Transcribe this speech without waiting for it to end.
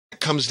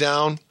comes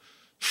down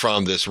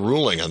from this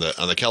ruling on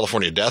the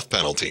California death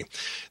penalty.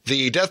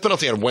 The death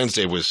penalty on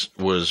Wednesday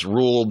was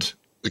ruled,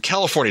 the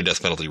California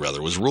death penalty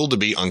rather, was ruled to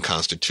be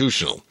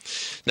unconstitutional.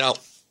 Now,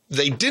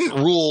 they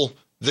didn't rule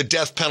the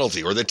death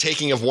penalty or the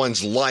taking of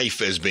one's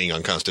life as being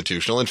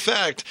unconstitutional. In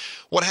fact,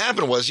 what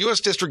happened was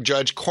U.S. District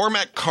Judge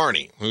Cormac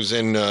Carney, who's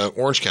in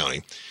Orange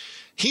County,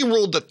 he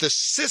ruled that the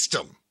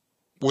system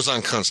was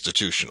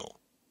unconstitutional,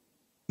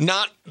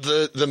 not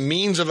the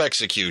means of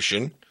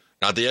execution,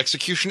 not the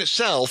execution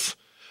itself,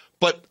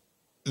 but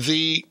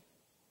the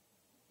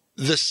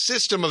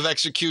system of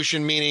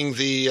execution, meaning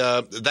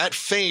that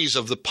phase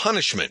of the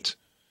punishment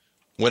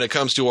when it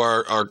comes to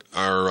our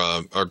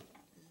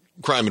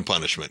crime and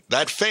punishment.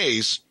 That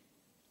phase,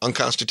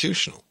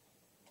 unconstitutional.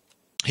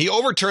 He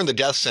overturned the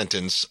death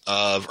sentence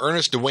of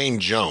Ernest Dwayne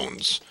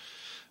Jones.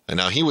 And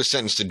now he was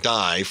sentenced to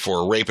die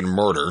for rape and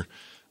murder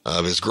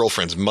of his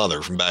girlfriend's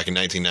mother from back in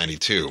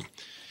 1992.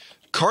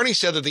 Carney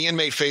said that the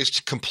inmate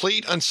faced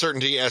complete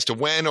uncertainty as to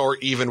when or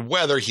even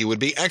whether he would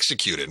be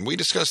executed. And we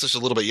discussed this a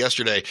little bit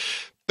yesterday.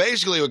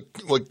 Basically,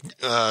 what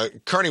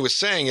Carney was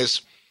saying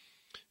is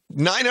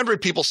 900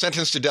 people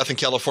sentenced to death in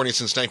California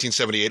since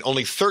 1978.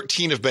 Only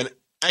 13 have been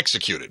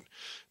executed,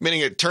 meaning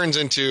it turns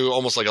into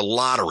almost like a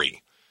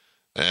lottery.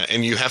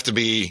 And you have to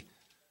be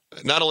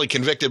not only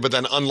convicted, but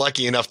then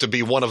unlucky enough to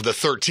be one of the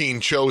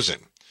 13 chosen.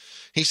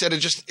 He said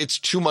it's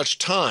too much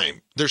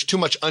time. There's too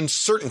much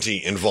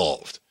uncertainty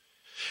involved.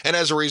 And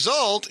as a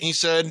result, he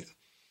said,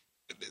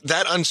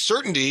 that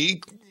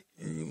uncertainty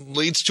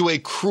leads to a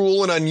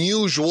cruel and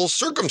unusual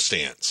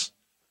circumstance.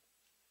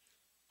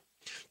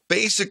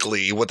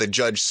 Basically, what the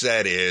judge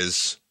said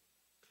is,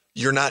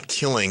 you're not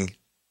killing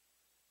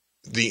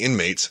the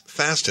inmates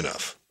fast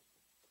enough.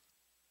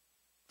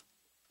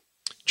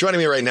 Joining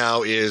me right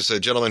now is a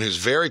gentleman who's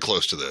very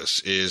close to this,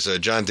 is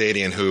John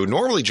Dadian, who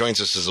normally joins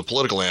us as a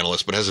political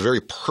analyst, but has a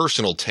very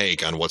personal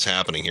take on what's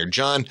happening here.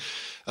 John,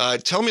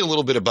 tell me a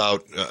little bit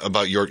about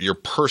your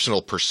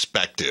personal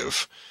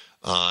perspective,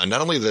 not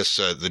only this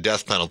the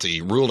death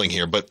penalty ruling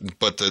here, but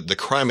the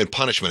crime and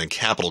punishment and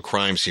capital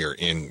crimes here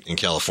in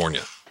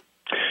California.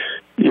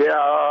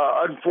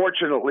 Yeah,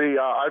 unfortunately,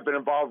 I've been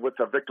involved with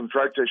victims'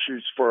 rights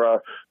issues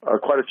for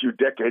quite a few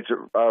decades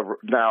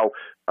now.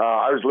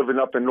 I was living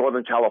up in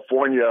Northern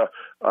California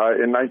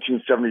in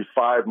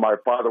 1975. My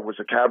father was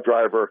a cab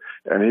driver,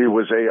 and he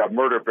was a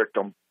murder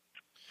victim.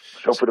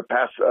 So for the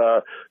past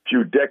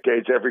few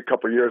decades, every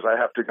couple of years, I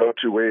have to go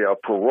to a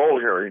parole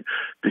hearing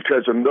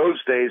because in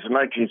those days, in the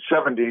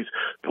 1970s,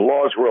 the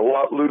laws were a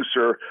lot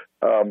looser,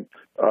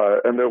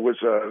 and there was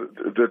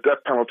the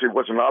death penalty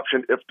was an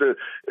option. If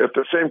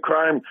the same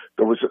crime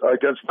that was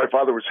against my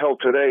father was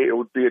held today, it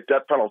would be a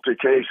death penalty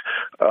case,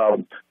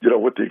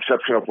 with the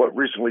exception of what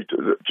recently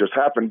just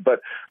happened. But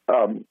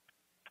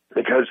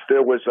because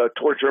there was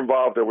torture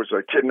involved, there was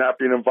a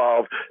kidnapping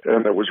involved,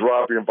 and there was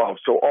robbery involved.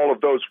 So all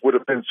of those would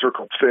have been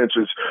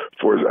circumstances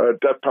for a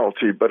death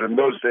penalty. But in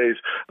those days,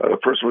 the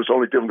person was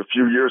only given a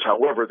few years.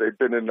 However, they've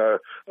been in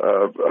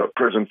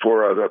prison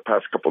for the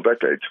past couple of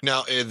decades.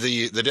 Now,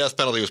 the death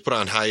penalty was put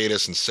on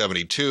hiatus in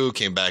 1972,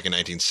 came back in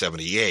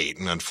 1978,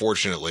 and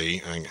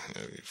unfortunately,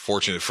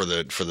 fortunate for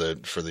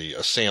the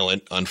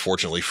assailant,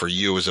 unfortunately for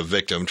you as a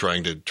victim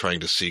trying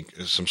to seek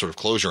some sort of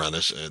closure on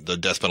this, the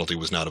death penalty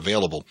was not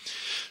available.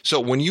 So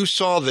when you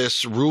saw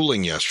this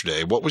ruling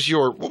yesterday, what was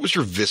your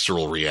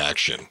visceral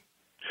reaction?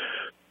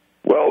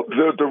 Well,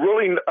 the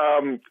ruling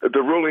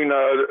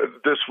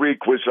this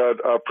week was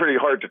pretty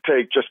hard to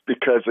take, just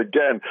because,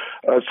 again,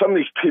 some of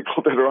these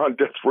people that are on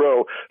death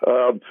row,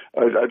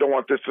 I don't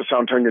want this to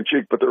sound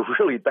tongue-in-cheek, but they're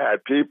really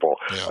bad people.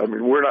 Yeah. I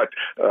mean, we're not,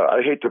 I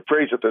hate to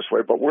phrase it this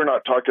way, but we're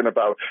not talking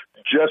about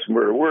just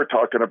murder. We're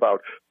talking about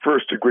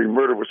first-degree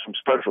murder with some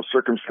special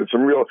circumstances,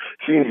 some real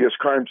heinous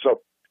crimes. So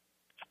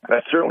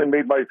that certainly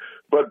made my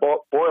blood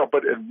boil.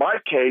 But in my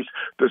case,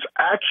 there's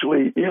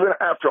actually, even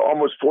after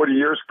almost 40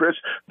 years, Chris,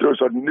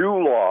 there's a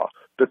new law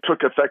that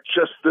took effect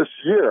just this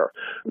year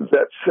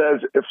that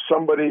says if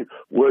somebody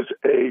was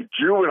a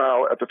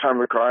juvenile at the time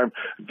of the crime,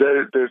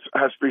 there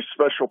has to be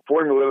special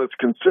formula that's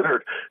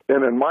considered.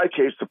 And in my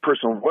case, the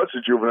person was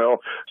a juvenile,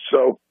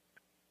 so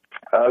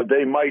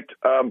they might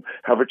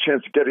have a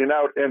chance of getting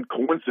out. And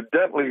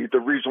coincidentally, the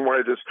reason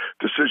why this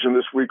decision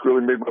this week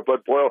really made my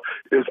blood boil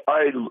is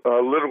I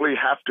literally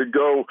have to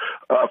go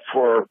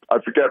for, I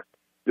forget,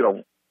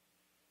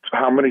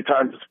 how many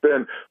times it's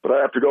been, but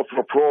I have to go for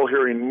a parole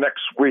hearing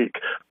next week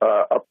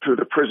up to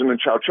the prison in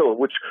Chowchilla,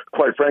 which,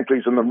 quite frankly,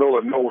 is in the middle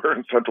of nowhere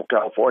in Central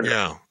California.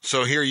 Yeah.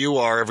 So here you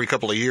are, every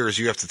couple of years,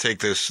 you have to take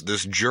this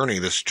journey,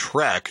 this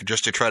trek,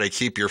 just to try to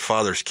keep your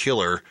father's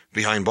killer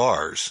behind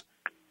bars.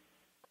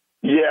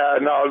 Yeah,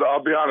 no,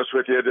 I'll be honest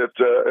with you.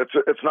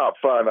 It's not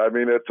fun. I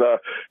mean,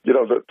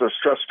 the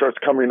stress starts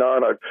coming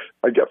on.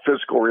 I get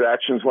physical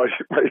reactions. My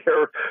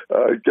hair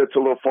gets a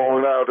little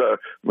falling out.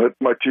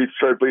 My teeth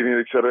start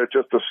bleeding, etc.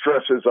 Just the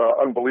stress is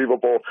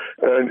unbelievable.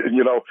 And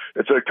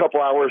it's a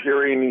couple-hour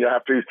hearing. You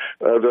have to.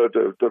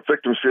 The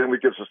victim's family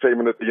gives a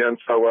statement at the end.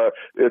 So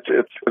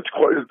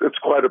it's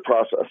quite a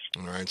process.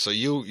 All right. So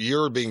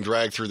you're being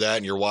dragged through that,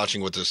 and you're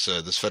watching what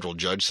this federal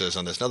judge says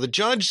on this. Now, the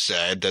judge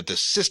said that the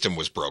system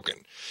was broken.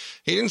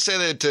 He didn't say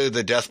that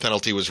the death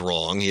penalty was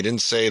wrong. He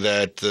didn't say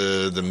that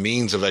the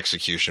means of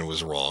execution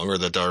was wrong or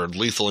that our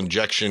lethal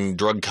injection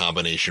drug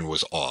combination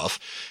was off.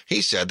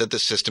 He said that the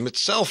system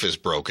itself is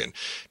broken.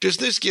 Does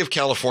this give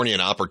California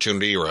an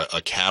opportunity or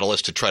a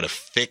catalyst to try to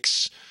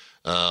fix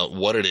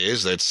what it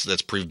is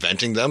that's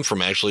preventing them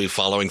from actually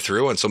following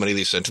through on so many of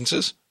these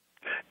sentences?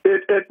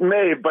 It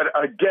may, but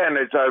again,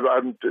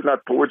 I'm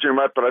not putting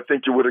you out, but I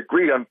think you would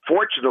agree.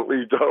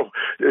 Unfortunately, though,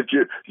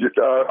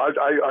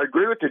 I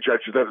agree with the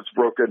judge that it's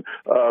broken,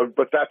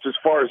 but that's as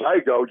far as I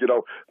go.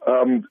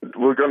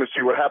 We're going to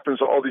see what happens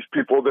to all these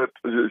people that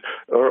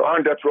are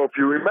on death row. If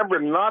you remember,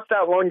 not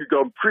that long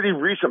ago, pretty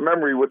recent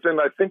memory, within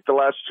I think the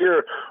last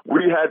year,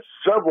 we had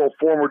several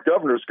former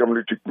governors,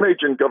 Governor Duke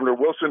Majan, Governor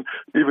Wilson,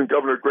 even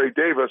Governor Gray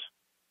Davis,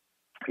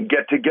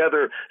 get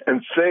together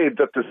and say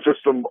that the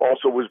system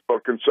also was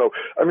broken. So,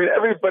 I mean,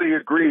 everybody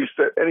agrees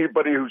that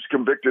anybody who's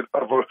convicted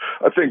of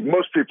I think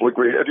most people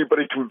agree,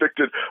 anybody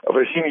convicted of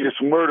a heinous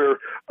murder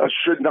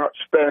should not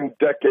spend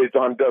decades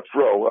on death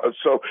row.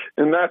 So,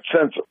 in that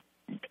sense,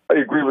 I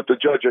agree with the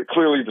judge that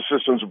clearly the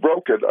system's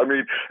broken. I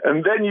mean,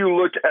 and then you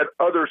look at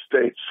other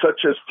states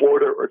such as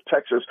Florida or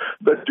Texas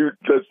that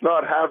does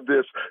not have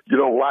this,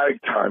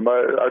 lag time.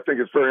 I think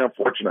it's very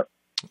unfortunate.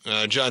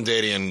 John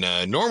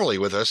Dadian, normally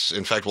with us.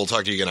 In fact, we'll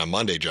talk to you again on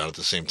Monday, John, at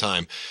the same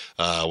time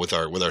with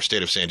our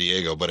state of San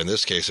Diego. But in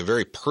this case, a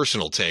very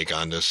personal take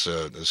on this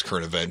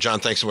current event. John,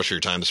 thanks so much for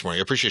your time this morning.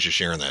 I appreciate you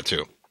sharing that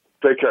too.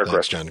 Take care, Chris.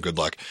 Thanks, John. Good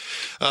luck.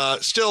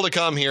 Still to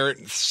come here,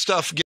 stuff.